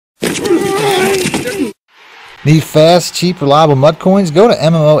Need fast, cheap, reliable Mut coins? Go to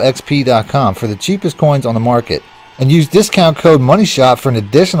MMOXP.com for the cheapest coins on the market. And use discount code MONEYSHOT for an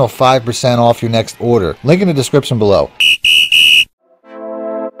additional 5% off your next order. Link in the description below.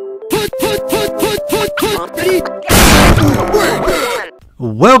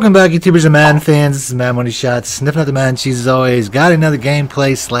 Welcome back, YouTubers and Madden fans. This is Mad Money Shot, sniffing out the Madden cheese as always. Got another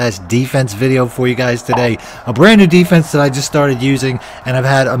gameplay / defense video for you guys today. A brand new defense that I just started using, and I've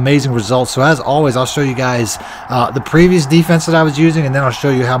had amazing results. So as always, I'll show you guys the previous defense that I was using, and then I'll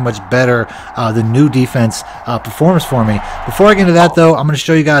show you how much better the new defense performs for me. Before I get into that, though, I'm going to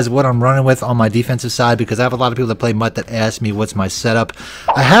show you guys what I'm running with on my defensive side, because I have a lot of people that play Mut that ask me what's my setup.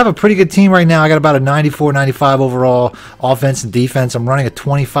 I have a pretty good team right now. I got about a 94-95 overall offense and defense. I'm running a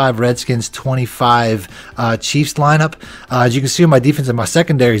 25 Redskins, 25 Chiefs lineup. As you can see, my defense and my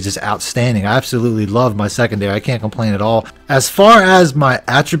secondary is just outstanding. I absolutely love my secondary. I can't complain at all. As far as my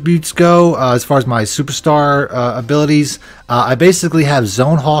attributes go, as far as my superstar abilities, I basically have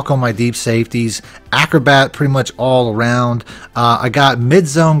Zone Hawk on my deep safeties, Acrobat pretty much all around. I got mid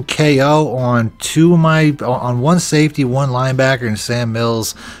zone KO on on one safety, one linebacker, and Sam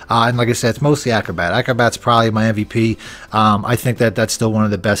Mills. And like I said, it's mostly Acrobat. Acrobat's probably my MVP. I think that's still one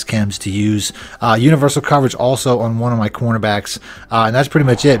of the best chems to use. Universal coverage also on one of my cornerbacks, and that's pretty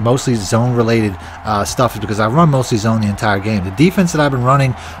much it. Mostly zone related stuff, because I run mostly zone the entire game. The defense that I've been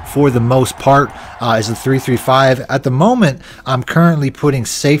running for the most part is the 3-3-5. At the moment, I'm currently putting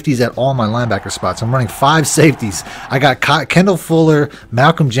safeties at all my linebacker spots. I'm running 5 safeties. I got Kendall Fuller,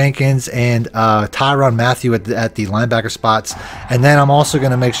 Malcolm Jenkins, and Tyrann Mathieu at the linebacker spots. And then I'm also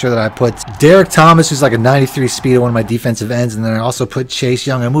going to make sure that I put Derek Thomas, who's like a 93 speed, at one of my defensive ends. And then I also put Chase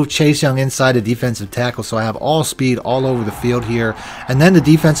Young. I moved Chase Young inside the defensive tackle, so I have all speed all over the field here. And then the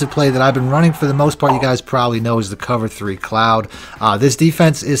defensive play that I've been running for the most part, you guys probably know, is the cover 3 cloud. This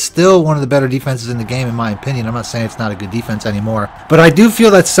defense is still one of the better defenses in the game, in my opinion. I'm not saying it's not a good defense anymore, but I do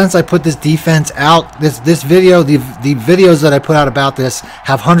feel that since I put this defense out, this video, the videos that I put out about this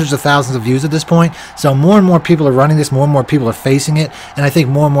have hundreds of thousands of views at this point. So more and more people are running this, more and more people are facing it, and I think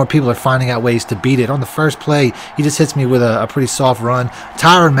more and more people are finding out ways to beat it. On the first play, he just hits me with a pretty soft run.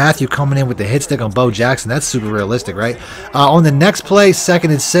 Tyrann Mathieu coming in with the hit stick on Bo Jackson. That's super realistic, right? On the next play,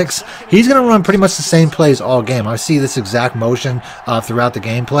 2nd and 6, he's going to run pretty much the same plays all game. I see this exact motion throughout the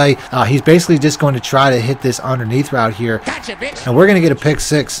gameplay. He's basically just going to try to hit this underneath route here, gotcha, and we're going to get a pick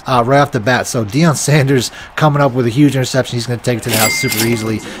 6 right off the bat. So Deion Sanders coming up with a huge interception. He's going to take it to the house super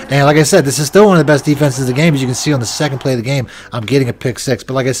easily. And like I said, this is still one of the best defenses of the game. As you can see on the second play of the game, I'm getting a pick 6.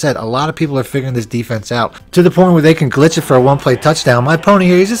 But like I said, a lot of people are figuring this defense out to the point where they can glitch it for a 1-play touchdown. My opponent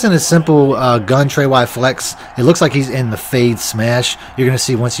here, he's just in a simple gun Trey Y flex. It looks like he's in the fade smash. You're going to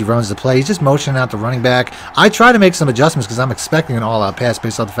see once he runs the play, he's just motioning out the running back. I try to make some adjustments because I'm expecting an all-out pass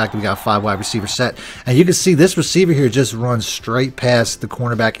based on the fact that we got 5 wide receiver set. And you can see this receiver here just runs straight past the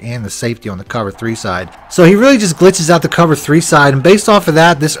cornerback and the safety on the cover 3 side. So he really just glitches out the cover 3 side, and based off of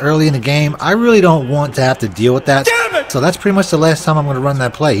that, this early in the game, I really don't want to have to deal with that. So that's pretty much the last time I'm going to run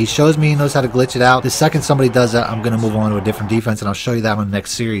that play. He shows me he knows how to glitch it out. The second somebody does that, I'm going to move on to a different defense, and I'll show you that on the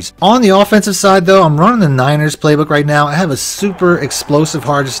next series. On the offensive side, though, I'm running the Niners playbook right now. I have a super explosive,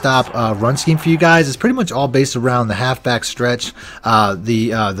 hard to stop run scheme for you guys. It's pretty much all based around the halfback stretch,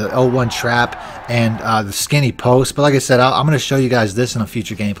 the 0-1 trap, and the skinny post. But like I said, I'm going to show you guys this in a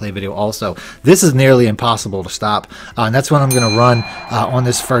future gameplay video also. This is nearly impossible to stop, and that's what I'm going to run on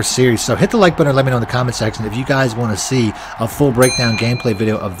this first series. So hit the like button and let me know in the comment section if you guys want to see a full breakdown gameplay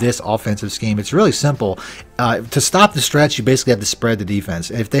video of this offensive scheme. It's really simple. To stop the stretch, you basically have to spread the defense.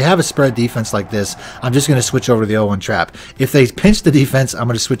 If they have a spread defense like this, I'm just going to switch over to the 0-1 trap. If they pinch the defense, I'm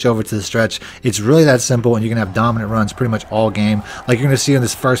going to switch over to the stretch. It's really that simple, and you're going to have dominant runs pretty much all game. Like you're going to see on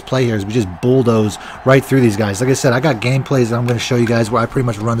this first play here, is we just bulldoze right through these guys. Like I said, I got gameplays that I'm going to show you guys where I pretty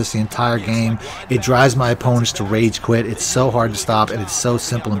much run this the entire game. It drives my opponents to rage quit. It's so hard to stop, and it's so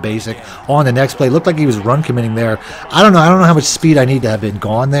simple and basic. On the next play, looked like he was run committing there. I don't know how much speed I need to have been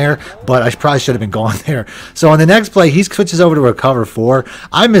gone there, but I probably should have been gone there. So on the next play, he switches over to a cover 4.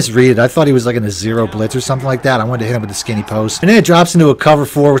 I misread it. I thought he was like in a 0 blitz or something like that. I wanted to hit him with the skinny post. And then it drops into a cover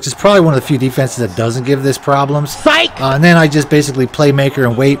 4, which is probably one of the few defenses that doesn't give this problems. And then I just basically playmaker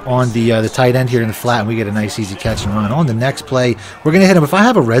and wait on the tight end here in the flat, and we get a nice easy catch and run. On the next play, we're going to hit him. If I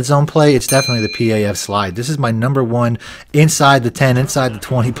have a red zone play, it's definitely the PAF slide. This is my #1 inside the 10, inside the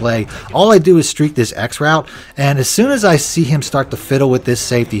 20 play. All I do is streak this X route, and as soon as I see him start to fiddle with this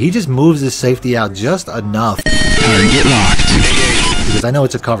safety, he just moves this safety out just enough. Target locked. because I know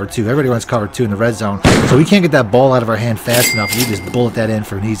it's a cover 2. Everybody runs cover 2 in the red zone, so we can't get that ball out of our hand fast enough. We just bullet that in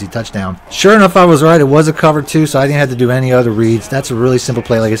for an easy touchdown. Sure enough, I was right. It was a cover 2, so I didn't have to do any other reads. That's a really simple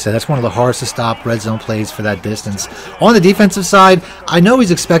play. Like I said, that's one of the hardest to stop red zone plays for that distance. On the defensive side, I know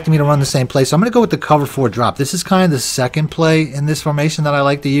he's expecting me to run the same play, so I'm going to go with the cover 4 drop. This is kind of the second play in this formation that I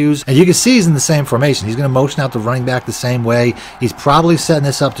like to use, and you can see he's in the same formation. He's going to motion out the running back the same way. He's probably setting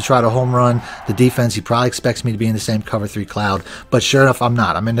this up to try to home run the defense. He probably expects me to be in the same cover 3 cloud, but sure enough, I'm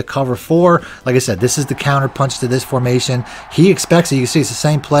not. I'm in the cover 4. Like I said, this is the counter punch to this formation. He expects it. You can see it's the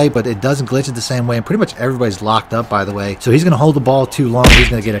same play, but it doesn't glitch it the same way, and pretty much everybody's locked up, by the way, so he's going to hold the ball too long. He's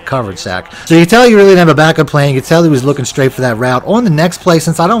going to get a coverage sack. So you can tell he really didn't have a backup plan. You can tell he was looking straight for that route. On the next play,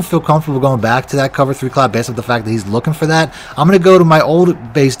 since I don't feel comfortable going back to that cover 3 cloud based on the fact that he's looking for that, I'm going to go to my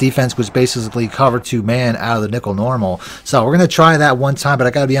old base defense, which basically cover 2 man out of the nickel normal. So we're going to try that one time, but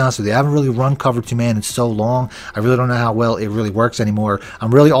I got to be honest with you, I haven't really run cover 2 man in so long. I really don't know how well it really works anymore.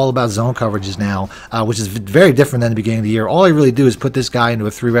 I'm really all about zone coverages now, which is very different than the beginning of the year. All I really do is put this guy into a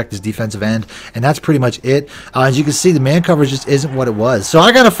 3-rec, this defensive end, and that's pretty much it. As you can see, the man coverage just isn't what it was. So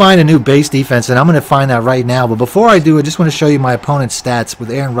I got to find a new base defense, and I'm going to find that right now. But before I do, I just want to show you my opponent's stats with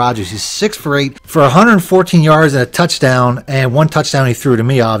Aaron Rodgers. He's 6 for 8 for 114 yards and a touchdown, and 1 touchdown he threw to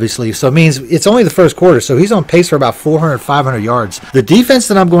me, obviously. So it means it's only the first quarter, so he's on pace for about 400, 500 yards. The defense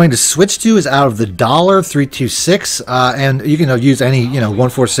that I'm going to switch to is out of the $326, and you can use any,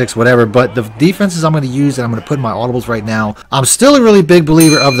 146, whatever, but the defenses I'm going to use, and I'm going to put in my audibles right now. I'm still a really big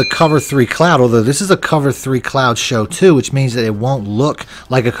believer of the cover 3 cloud, although this is a cover 3 cloud show too, which means that it won't look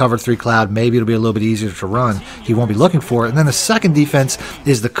like a cover 3 cloud. Maybe it'll be a little bit easier to run. He won't be looking for it. And then the second defense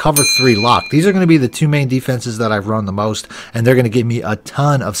is the cover 3 lock. These are going to be the 2 main defenses that I've run the most, and they're going to give me a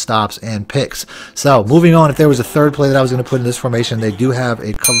ton of stops and picks. So moving on, if there was a third play that I was going to put in this formation, they do have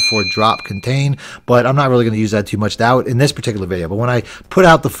a cover 4 drop contain, but I'm not really going to use that too much out in this particular video. But when I put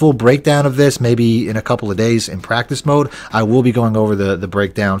out the full breakdown of this, maybe in a couple of days in practice mode, I will be going over the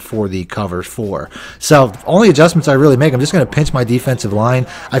breakdown for the cover 4. So only adjustments I really make, I'm just going to pinch my defensive line.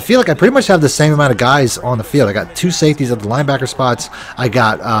 I feel like I pretty much have the same amount of guys on the field. I got 2 safeties at the linebacker spots. I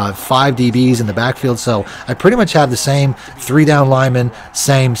got 5 DBs in the backfield, so I pretty much have the same 3 down linemen,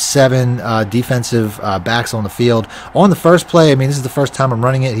 same 7 defensive backs on the field. On the first play, I mean, this is the first time I'm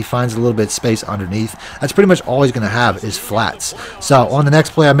running it. He finds a little bit of space underneath. That's pretty much all he's going to have is flats. So on the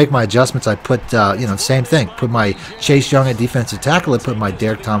next play, I make my adjustments. I put, same thing. Put my Chase Young at defensive tackle. I put my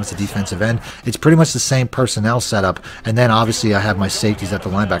Derek Thomas at defensive end. It's pretty much the same personnel setup. And then obviously I have my safeties at the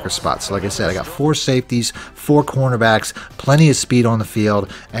linebacker spot. So like I said, I got 4 safeties, 4 cornerbacks, plenty of speed on the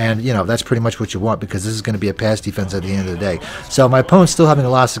field, and that's pretty much what you want, because this is going to be a pass defense at the end of the day. So my opponent's still having a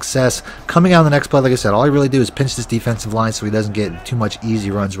lot of success. Coming out of the next play, like I said, all I really do is pinch this defensive line so he doesn't get too much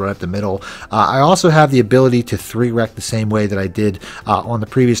easy runs right up the middle. I also have the ability to 3-rec the same way that I did on the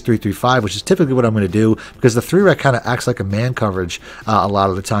previous 3-3-5, which is typically what I'm going to do, because the 3-rec kind of acts like a man coverage a lot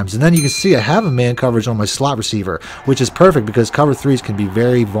of the times. And then you can see I have a man coverage on my slot receiver, which is perfect because cover 3s can be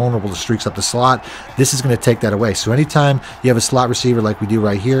very vulnerable to streaks up the slot. This is going to take that away. So anytime you have a slot receiver like we do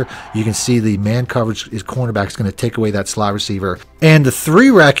right here, you can see the man coverage is cornerback is going to take away that slot receiver. And the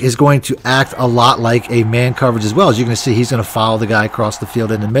 3-rec is going to act a lot like a man coverage as well. As you can see, he's going to follow the guy across the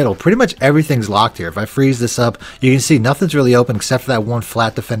field in the middle. Pretty much everything's locked here. If I freeze this up, you can see nothing's really open except for that one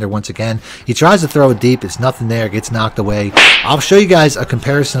flat defender once again. He tries to throw it deep. It's nothing there. It gets knocked away. I'll show you guys a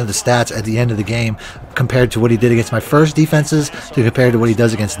comparison of the stats at the end of the game compared to what he did against my first defenses to compared to what he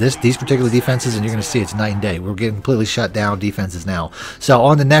does against these particular defenses, and you're going to see it's night and day. We're getting completely shut down defenses now. So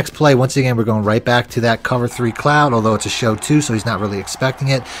on the next play, once again, we're going right back to that cover 3 cloud, although it's a show 2, so he's not really expecting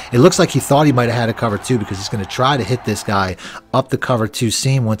it. It looks like he thought he might have had a cover 2 because he's going to try to hit this guy up the cover 2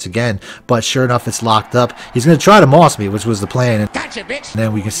 seam once again, but sure enough, it's locked up. He's going to try to moss me, which was the plan. Gotcha, bitch. And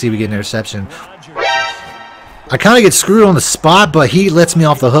then we can see we get an interception. I kind of get screwed on the spot, but he lets me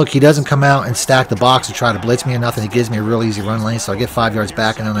off the hook. He doesn't come out and stack the box or try to blitz me or nothing. He gives me a real easy run lane, so I get 5 yards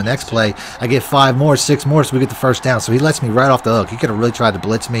back, and on the next play, I get 5 more, 6 more, so we get the first down. So he lets me right off the hook. He could have really tried to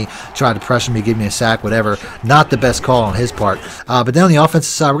blitz me, tried to pressure me, give me a sack, whatever. Not the best call on his part. But then on the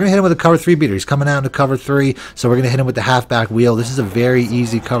offensive side, we're going to hit him with a cover 3 beater. He's coming out into cover 3, so we're going to hit him with the halfback wheel. This is a very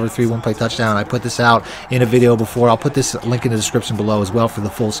easy cover 3 one-play touchdown. I put this out in a video before. I'll put this link in the description below as well for the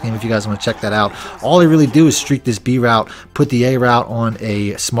full scheme if you guys want to check that out. All I really do is streak this B route, put the A route on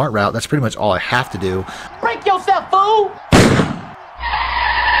a smart route. That's pretty much all I have to do. Break yourself, fool!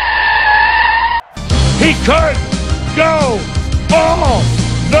 He could go all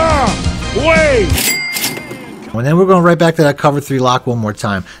the way! And then we're going right back to that cover 3 lock one more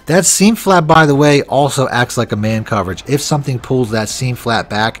time. That seam flat, by the way, also acts like a man coverage. If something pulls that seam flat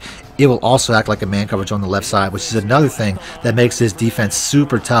back, it will also act like a man coverage on the left side, which is another thing that makes this defense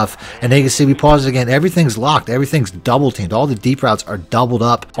super tough. And then you can see we pause it again. Everything's locked. Everything's double teamed. All the deep routes are doubled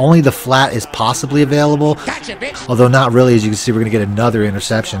up. Only the flat is possibly available. Gotcha, bitch. Although not really. As you can see, we're going to get another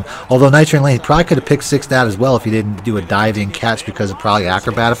interception. Although Nitrate Lane probably could have picked six that as well if he didn't do a diving catch because of probably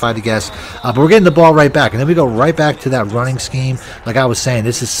acrobat, if I had to guess. But we're getting the ball right back. And then we go right back to that running scheme. Like I was saying,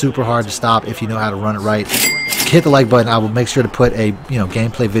 this is super hard to stop if you know how to run it right. Hit the like button. I will make sure to put a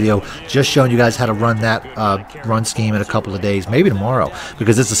gameplay video just showing you guys how to run that run scheme in a couple of days, maybe tomorrow,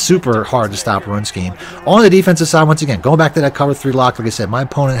 because it's a super hard to stop run scheme. On the defensive side, once again, going back to that cover 3 lock, like I said, my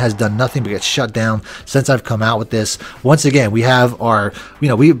opponent has done nothing but get shut down since I've come out with this. Once again, we have our, we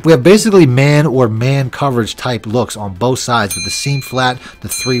have basically man or man coverage type looks on both sides with the seam flat, the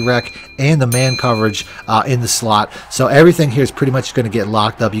 3 rec, and the man coverage in the slot. So everything here is pretty much going to get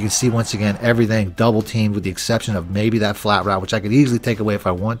locked up. You can see once again everything double teamed with the exception of maybe that flat route, which I could easily take away if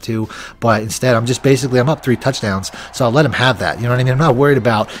I want to, but instead I'm just basically, I'm up 3 touchdowns, so I'll let him have that. You know what I mean? I'm not worried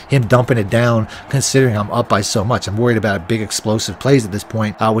about him dumping it down considering I'm up by so much. I'm worried about big explosive plays at this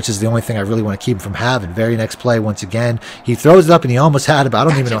point, which is the only thing I really want to keep him from having. Very next play, once again, he throws it up and he almost had it, but I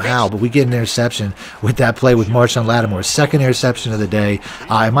don't even know how, but we get an interception with that play with Marshawn Lattimore. Second interception of the day,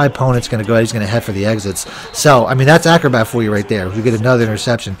 and my opponent's going to go ahead, he's going to head for the exits. So, I mean, that's acrobat for you right there. We get another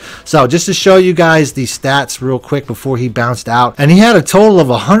interception. So, just to show you guys the stats real quick before he bounced out, and he had a total of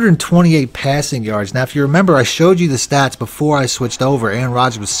 128 passing yards. Now, if you remember, I showed you the stats before I switched over. Aaron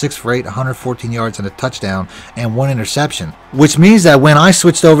Rodgers was 6 for 8, 114 yards and a touchdown and 1 interception, which means that when I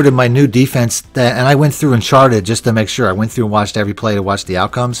switched over to my new defense, and I went through and charted just to make sure, I went through and watched every play to watch the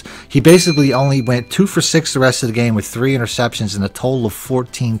outcomes, he basically only went 2 for 6 the rest of the game with 3 interceptions and a total of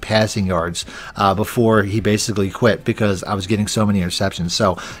 14 passing yards before he basically quit because I was getting so many interceptions.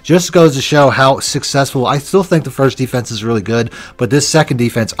 So just goes to show how successful. I still think the first defense is really good, but this second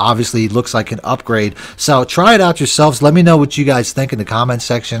defense obviously looks like an upgrade. So try it out yourselves. Let me know what you guys think in the comment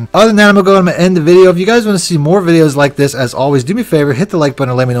section. Other than that, I'm going to end the video. If you guys want to see more videos like this, as always, do me a favor, hit the like button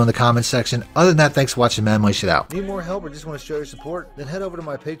and let me know in the comment section. Other than that, thanks for watching, man. My shit out. Need more help or just want to show your support? Then head over to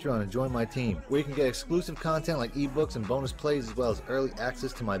my Patreon and join my team, where you can get exclusive content like ebooks and bonus plays, as well as early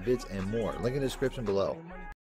access to my vids and more. Link in the description below.